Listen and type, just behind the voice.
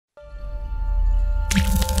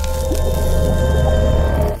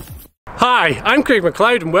Hi, I'm Craig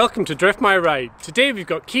McLeod and welcome to Drift My Ride. Today we've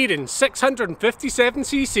got Kieran's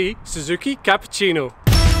 657cc Suzuki Cappuccino.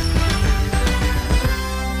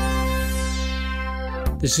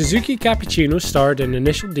 The Suzuki Cappuccino starred in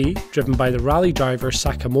Initial D, driven by the rally driver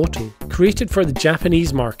Sakamoto. Created for the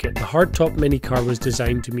Japanese market, the hardtop minicar was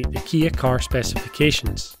designed to meet the Kei Car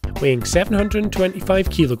specifications. Weighing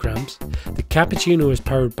 725 kilograms, the Cappuccino is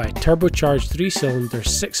powered by a turbocharged 3-cylinder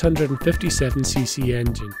 657cc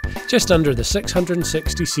engine, just under the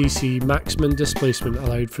 660cc maximum displacement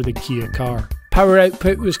allowed for the Kei Car. Power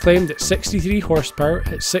output was claimed at 63 horsepower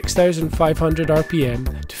at 6,500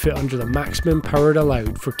 RPM to fit under the maximum power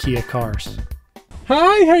allowed for Kei cars.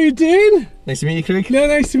 Hi, how you doing? Nice to meet you, Craig. Yeah,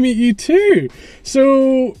 nice to meet you too.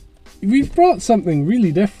 So, we've brought something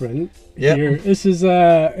really different here. This is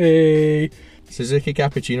a Suzuki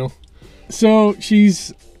Cappuccino. So,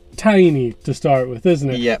 she's tiny to start with, isn't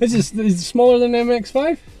it? Yeah. Is it smaller than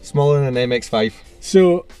MX-5? Smaller than an MX-5.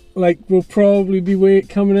 So, like, we'll probably be weight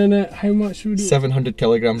coming in at how much would it? 700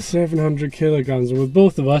 kilograms. 700 kilograms, and with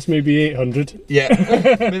both of us, maybe 800.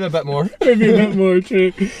 Yeah, maybe a bit more. Maybe a bit more,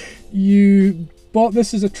 true. You bought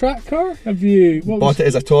this as a track car? Have you? Bought it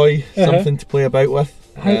as a toy, something to play about with.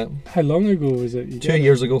 How long ago was it? 2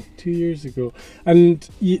 years ago. 2 years ago. And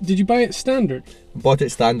did you buy it standard? Bought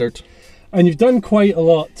it standard. And you've done quite a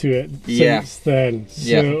lot to it since then.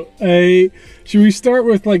 So, should we start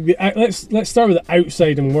with like let's start with the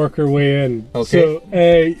outside and work our way in. Okay.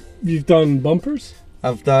 So, you've done bumpers.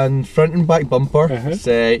 I've done front and back bumper. It's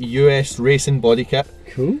a US racing body kit.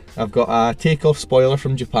 Cool. I've got a takeoff spoiler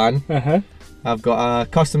from Japan. I've got a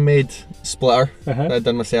custom made splitter that I've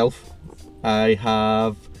done myself. I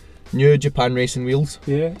have new Japan racing wheels.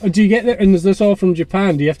 Yeah. Oh, do you get that? And is this all from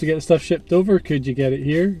Japan? Do you have to get the stuff shipped over? Could you get it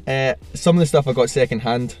here? Some of the stuff I got second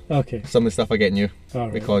hand. Okay. Some of the stuff I get new.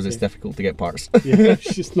 Right, because it's difficult to get parts. Yeah,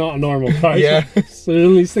 it's just not a normal car. Yeah. So there's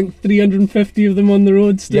only 350 of them on the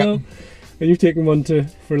road still. Yep. And you've taken one for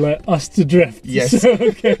us to drift. Yes. So,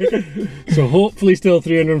 okay. So hopefully still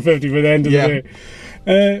 350 by the end of the day.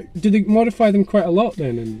 Do they modify them quite a lot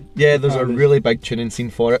then? Yeah, there's a really big tuning scene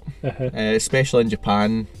for it, especially in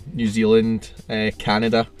Japan, New Zealand,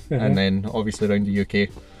 Canada, and then obviously around the UK.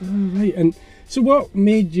 Oh, right. And so what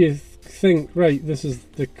made you think, right, this is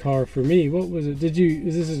the car for me? What was it?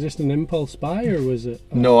 Is this just an impulse buy, or was it?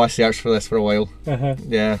 No, I searched for this for a while.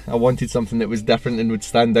 Yeah, I wanted something that was different and would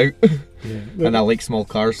stand out. And I like small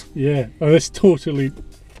cars. Yeah, oh, this totally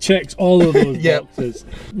checks all of those boxes.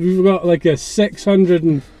 We've got like a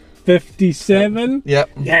 657. Yep.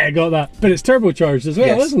 Yeah, I got that. But it's turbocharged as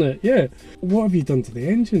well, isn't it? Yeah. What have you done to the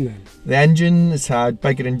engine then? The engine has had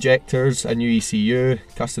bigger injectors, a new ECU,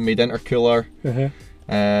 custom made intercooler.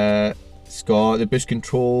 It's got the boost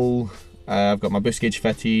control. I've got my boost gauge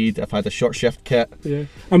fitted. I've had a short shift kit. Yeah.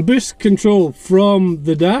 And boost control from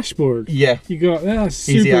the dashboard. Yeah. You got that. That's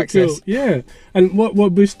super easy access. Cool. Yeah. And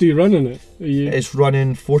what boost do you run in it? It's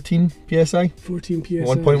running 14 psi. 14 psi.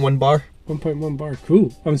 1.1 bar. 1.1 bar.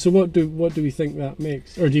 Cool. So what do we think that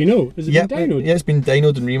makes? Or do you know? Has it been dynoed? Yeah, it's been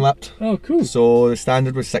dynoed and remapped. Oh, cool. So the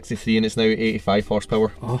standard was 63 and it's now 85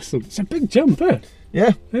 horsepower. Awesome. It's a big jump, eh?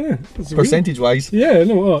 Yeah. Yeah. Percentage wise. Yeah.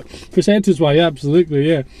 No. Percentage wise, absolutely.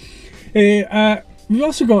 Yeah. We've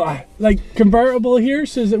also got a convertible here,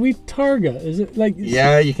 so is it we Targa? Is it like?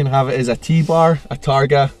 Yeah, you can have it as a T-bar, a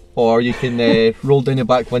Targa, or you can roll down the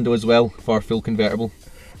back window as well for a full convertible.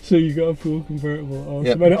 So you got a full convertible, awesome.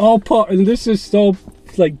 Yep. And it all and this is all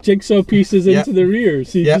like jigsaw pieces into the rear,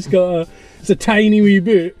 so you just got it's a tiny wee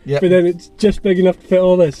boot, but then it's just big enough to fit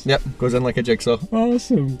all this. Yep, goes in like a jigsaw.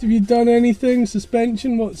 Awesome. Have you done anything?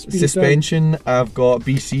 Suspension? What's been suspension? I've got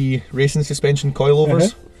BC racing suspension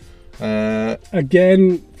coilovers.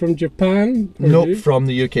 Again from Japan? Nope, from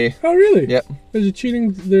the UK. Oh really? Yep. There's a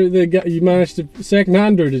tuning you managed to second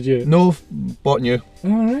hand, or did you? No, bought new.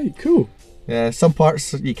 Alright, cool. Yeah, some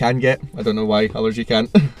parts you can get. I don't know why, others you can't.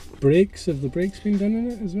 Brakes, have the brakes been done in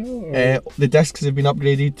it as well? The discs have been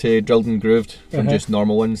upgraded to drilled and grooved from just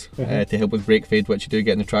normal ones to help with brake fade, which you do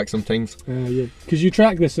get in the track sometimes. Yeah, because you've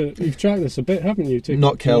tracked this a bit, haven't you?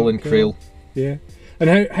 Knockhill and Crail. Yeah.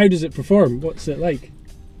 And how does it perform? What's it like?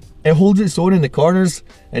 It holds its own in the corners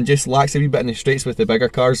and just lacks a wee bit in the straights with the bigger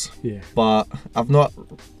cars. Yeah. But I've not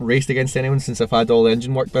raced against anyone since I've had all the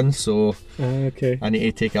engine work done, so I need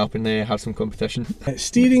to take it up and have some competition.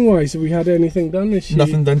 Steering wise, have we had anything done this year?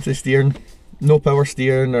 Nothing done to the steering. No power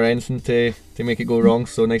steering or anything to make it go wrong,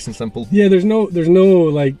 so nice and simple. Yeah, there's no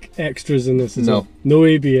like extras in this, is it? No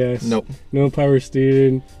ABS. Nope. No power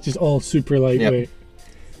steering. Just all super lightweight.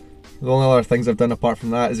 The only other things I've done apart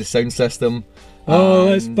from that is the sound system. Oh,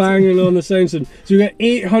 let's bang on the sound system. So you get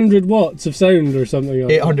 800 watts of sound or something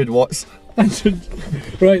like 800 watts.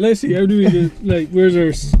 Right, let's see, how do we do, like, where's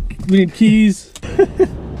our, we need keys.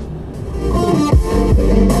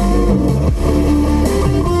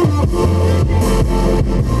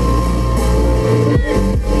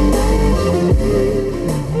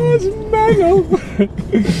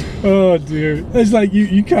 Oh dear, it's like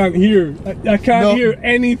you can't hear. I can't hear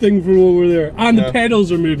anything from over there, and the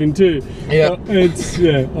pedals are moving too. Yeah, it's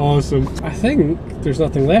awesome. I think there's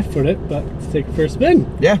nothing left for it but to take a first spin.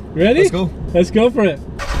 Yeah, ready? Let's go. Let's go for it.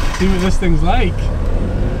 See what this thing's like.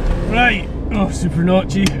 Right. Oh, super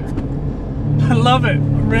notchy. I love it.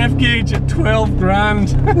 Rev gauge at 12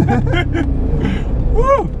 grand.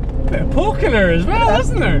 Woo! Bit of poke in her as well,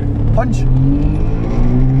 isn't there? Punch.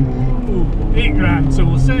 8 grand, so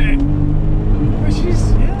we'll set it. Which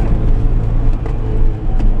is,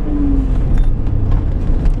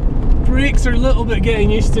 brakes are a little bit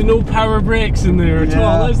getting used to. No power brakes in there at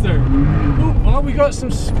all, is there? Oh, well, we got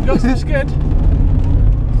some skid.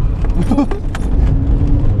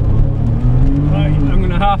 Right, I'm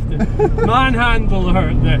gonna have to manhandle her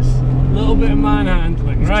at this. A little bit of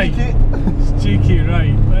manhandling, right? It's cheeky,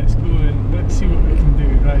 right? Let's go in. Let's see what we can do,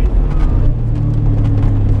 right?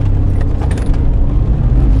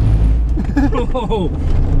 Oh,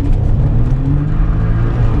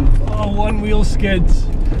 one wheel skids.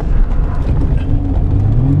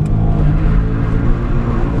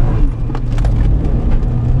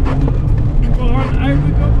 Come on, out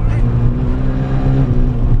we go.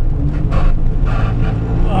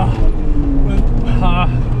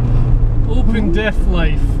 Open diff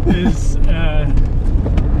life is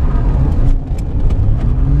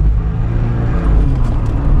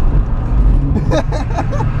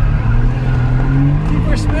keep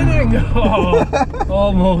her spinning. Oh,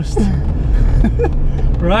 almost.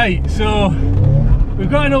 Right, so we've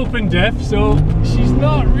got an open diff, so she's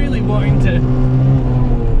not really wanting to,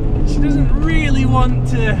 she doesn't really want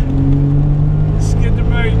to skid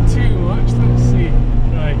about too much. Let's see.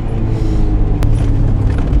 Right,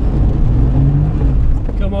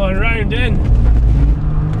 come on, round in.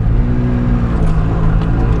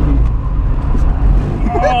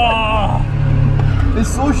 Oh,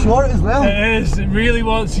 it's so short as well. It is. It really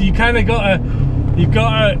wants. You kind of gotta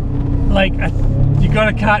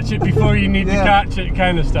catch it before you need to catch it,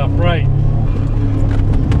 kind of stuff, right?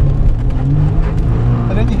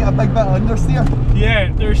 And then you get a big bit of understeer. Yeah,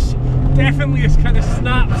 there's definitely this kind of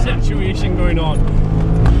snap situation going on.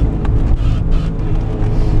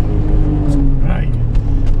 Right.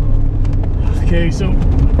 Okay, so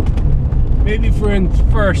maybe if we're in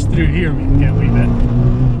first through here, we can get a wee bit.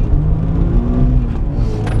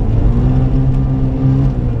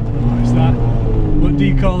 What's that? What do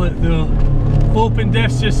you call it though? Open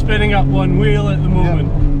diff's just spinning up one wheel at the moment.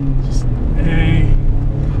 Yep. Just,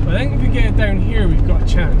 I think if we get it down here, we've got a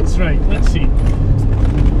chance. Right, let's see.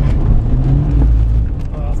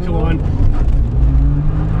 Oh, come on.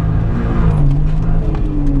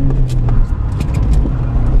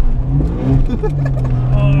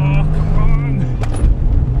 Oh, come on.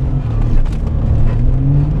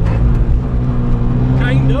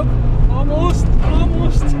 Kind of. Almost.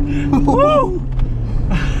 Woo!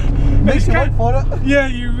 Makes you work for it. Yeah,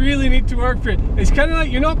 you really need to work for it. It's kind of like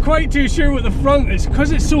you're not quite too sure what the front is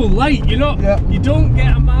because it's so light. You're not. Yeah. You don't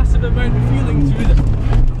get a massive amount of feeling through it.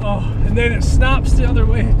 Oh, and then it snaps the other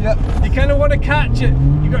way. Yep. You kind of want to catch it.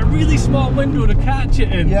 You've got a really small window to catch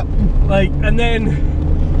it in. Yep. Like, and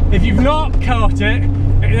then if you've not caught it,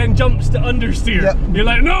 it then jumps to understeer. Yep. You're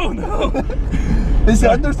like, no. Is the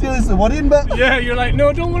understeer is the worrying bit? Yeah, you're like, no,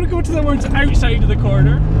 I don't want to go to the words outside of the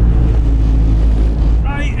corner.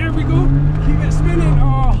 Right, here we go. Keep it spinning.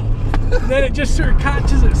 Oh, then it just sort of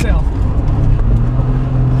catches itself.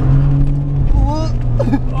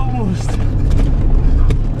 Almost.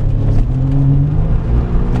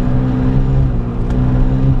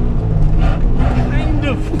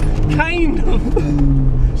 Kind of.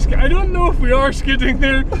 I don't know if we are skidding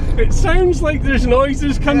there. It sounds like there's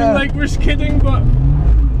noises coming like we're skidding, but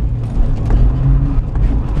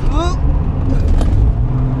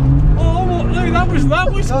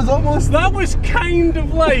that was kind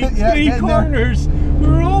of like three corners. We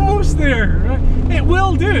were almost there. Right? It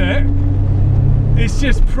will do it. It's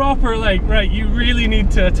just proper, like, right, you really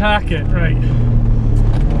need to attack it, right?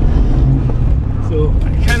 So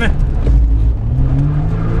I kind of,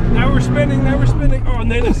 now we're spinning. Oh,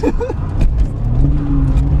 and then it's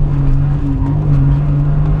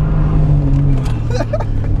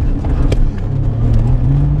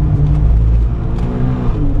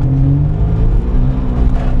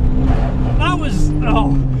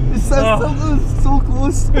It's so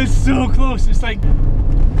close. It's so close. It's like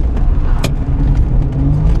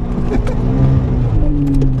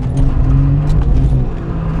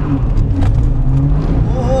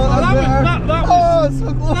that's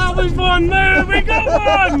so close. That was one there. We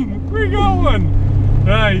got one. We got one.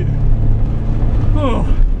 Right. Oh,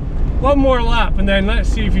 one more lap, and then let's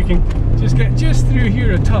see if you can just get just through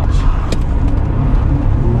here a touch.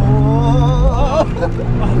 Oh,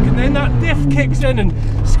 and then that diff kicks in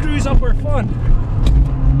and screws up our fun.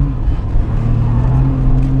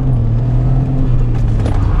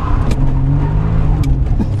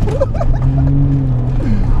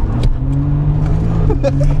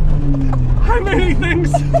 How many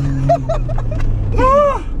things?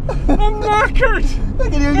 Oh, I'm knackered. I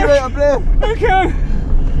can hear you out of breath.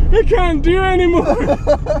 I can't do anymore.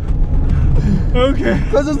 Okay.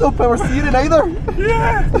 Because there's no power steering either.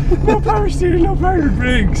 Yeah, no power steering, no power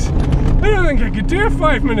brakes. I don't think I could do a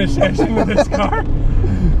 5-minute session with this car.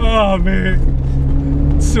 Oh mate,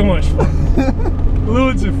 so much fun.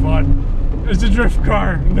 Loads of fun. It's a drift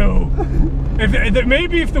car, no.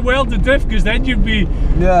 Maybe if the welded diff, because then you'd be,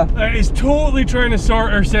 it's totally trying to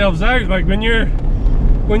sort ourselves out. Like when you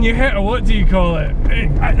hit a, what do you call it?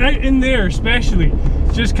 Out in there especially,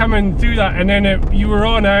 just coming through that, and then you were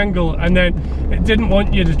on angle, and then it didn't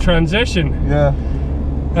want you to transition. Yeah.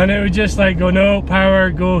 And it would just like go, no, power,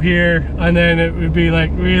 go here, and then it would be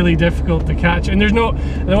like really difficult to catch. And there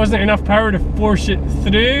wasn't enough power to force it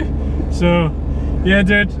through. So yeah,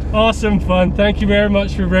 dude, awesome fun. Thank you very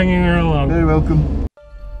much for bringing her along. Very welcome.